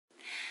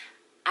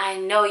I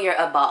know you're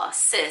a boss,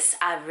 sis,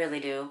 I really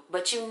do.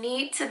 But you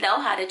need to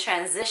know how to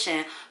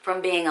transition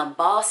from being a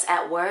boss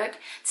at work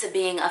to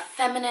being a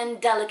feminine,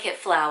 delicate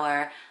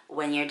flower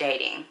when you're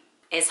dating.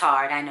 It's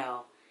hard, I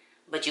know,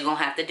 but you're gonna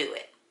have to do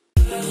it.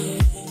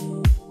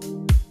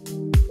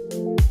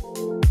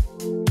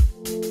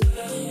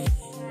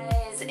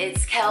 Guys,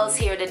 it's Kels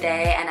here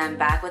today, and I'm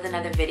back with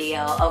another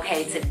video.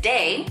 Okay,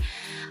 today,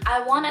 I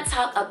want to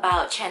talk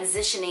about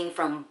transitioning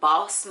from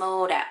boss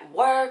mode at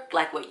work,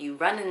 like what you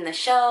run in the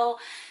show,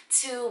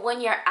 to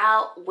when you're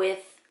out with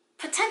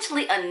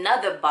potentially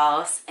another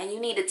boss and you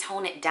need to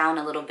tone it down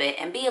a little bit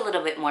and be a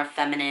little bit more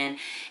feminine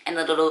and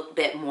a little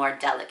bit more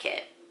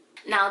delicate.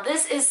 Now,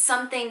 this is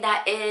something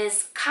that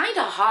is kind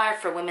of hard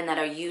for women that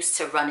are used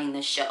to running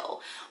the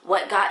show.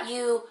 What got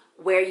you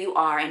where you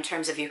are in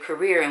terms of your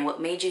career and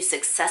what made you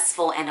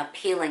successful and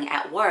appealing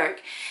at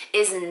work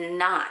is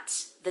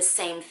not the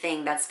same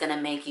thing that's going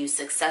to make you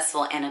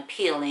successful and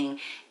appealing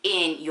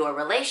in your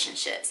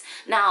relationships.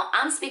 Now,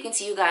 I'm speaking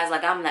to you guys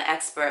like I'm the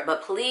expert,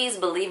 but please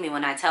believe me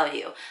when I tell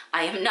you,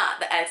 I am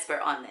not the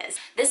expert on this.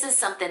 This is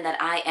something that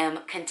I am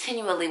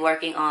continually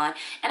working on,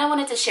 and I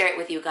wanted to share it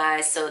with you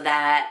guys so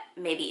that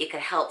maybe it could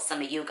help some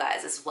of you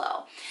guys as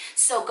well.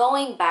 So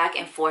going back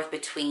and forth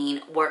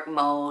between work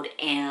mode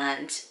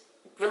and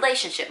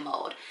relationship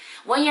mode.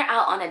 When you're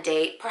out on a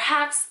date,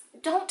 perhaps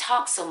don't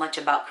talk so much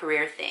about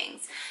career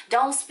things.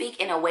 Don't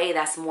speak in a way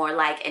that's more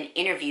like an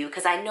interview,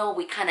 because I know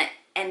we kind of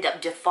end up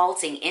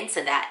defaulting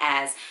into that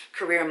as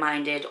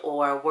career-minded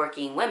or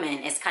working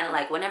women. It's kind of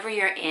like whenever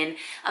you're in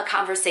a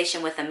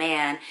conversation with a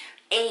man,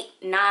 8,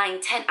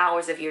 9, 10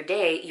 hours of your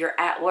day, you're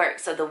at work.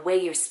 So the way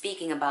you're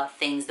speaking about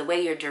things, the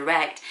way you're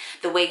direct,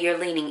 the way you're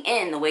leaning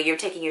in, the way you're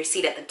taking your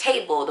seat at the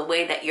table, the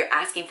way that you're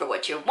asking for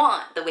what you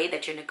want, the way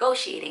that you're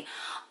negotiating,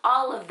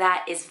 all of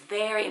that is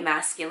very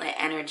masculine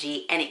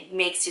energy, and it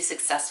makes you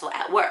successful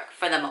at work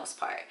for the most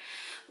part.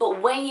 But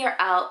when you're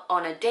out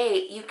on a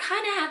date, you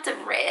kind of have to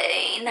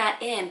rein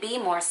that in. Be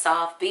more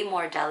soft, be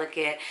more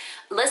delicate,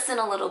 listen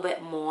a little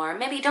bit more.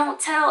 Maybe don't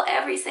tell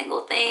every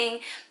single thing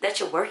that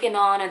you're working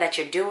on or that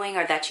you're doing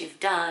or that you've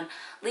done.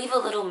 Leave a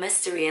little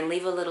mystery and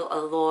leave a little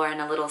allure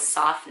and a little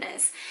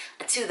softness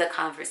to the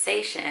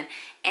conversation.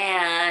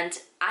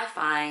 And I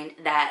find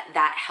that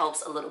that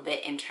helps a little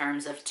bit in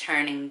terms of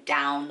turning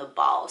down the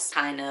boss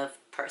kind of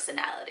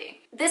personality.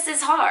 This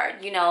is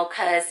hard, you know,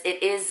 because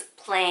it is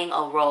playing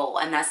a role,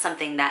 and that's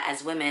something that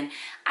as women,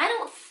 I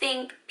don't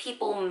think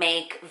people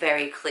make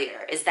very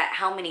clear, is that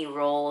how many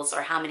roles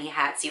or how many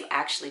hats you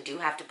actually do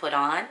have to put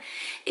on,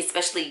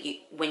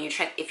 especially when you're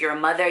if you're a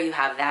mother, you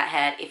have that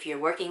hat. If you're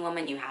a working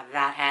woman, you have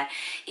that hat.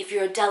 If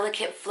you're a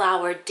delicate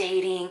flower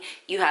dating,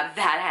 you have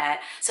that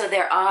hat. So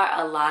there are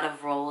a lot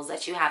of roles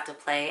that you have to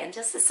play, and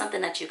just is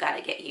something that you got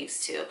to get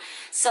used to.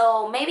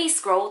 So maybe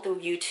scroll through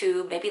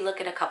YouTube, maybe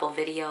look at a couple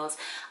videos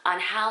on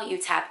how you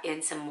tap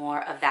into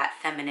more of that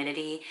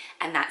femininity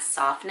and that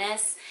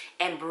softness,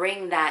 and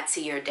bring that to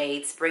your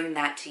dates, bring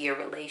that to your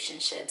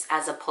relationships,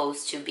 as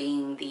opposed to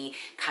being the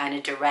kind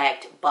of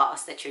direct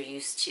boss that you're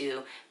used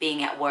to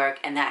being at work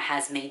and that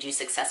has made you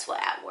successful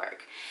at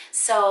work.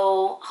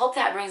 So hope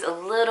that brings a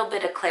little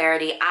bit of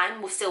clarity.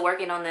 I'm still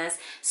working on this,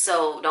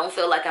 so don't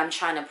feel like I'm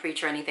trying to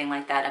preach or anything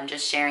like that. I'm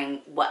just sharing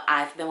what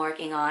I've been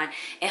working on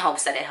in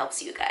hopes that it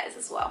helps you guys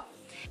as well.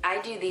 I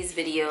do these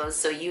videos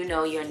so you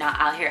know you're not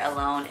out here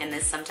alone in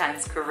this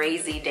sometimes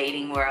crazy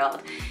dating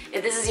world.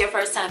 If this is your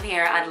first time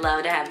here, I'd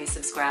love to have you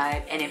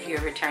subscribe. And if you're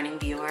a returning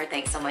viewer,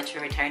 thanks so much for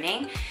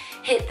returning.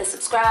 Hit the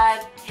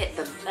subscribe, hit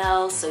the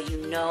bell so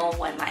you know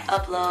when I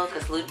upload,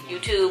 because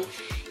YouTube,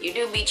 you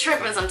do be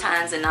tripping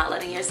sometimes and not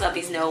letting your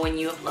subbies know when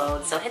you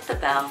upload. So hit the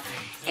bell.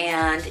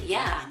 And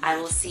yeah, I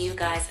will see you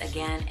guys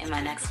again in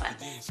my next one.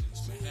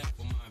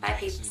 Bye,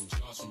 peeps.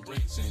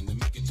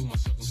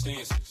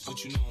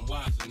 But you know I'm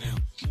wiser now.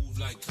 Move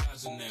like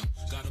Kaiser now.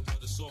 Got a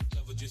brother soft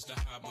level just to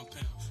hide my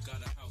pound.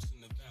 Got a house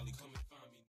in the valley, come and find me.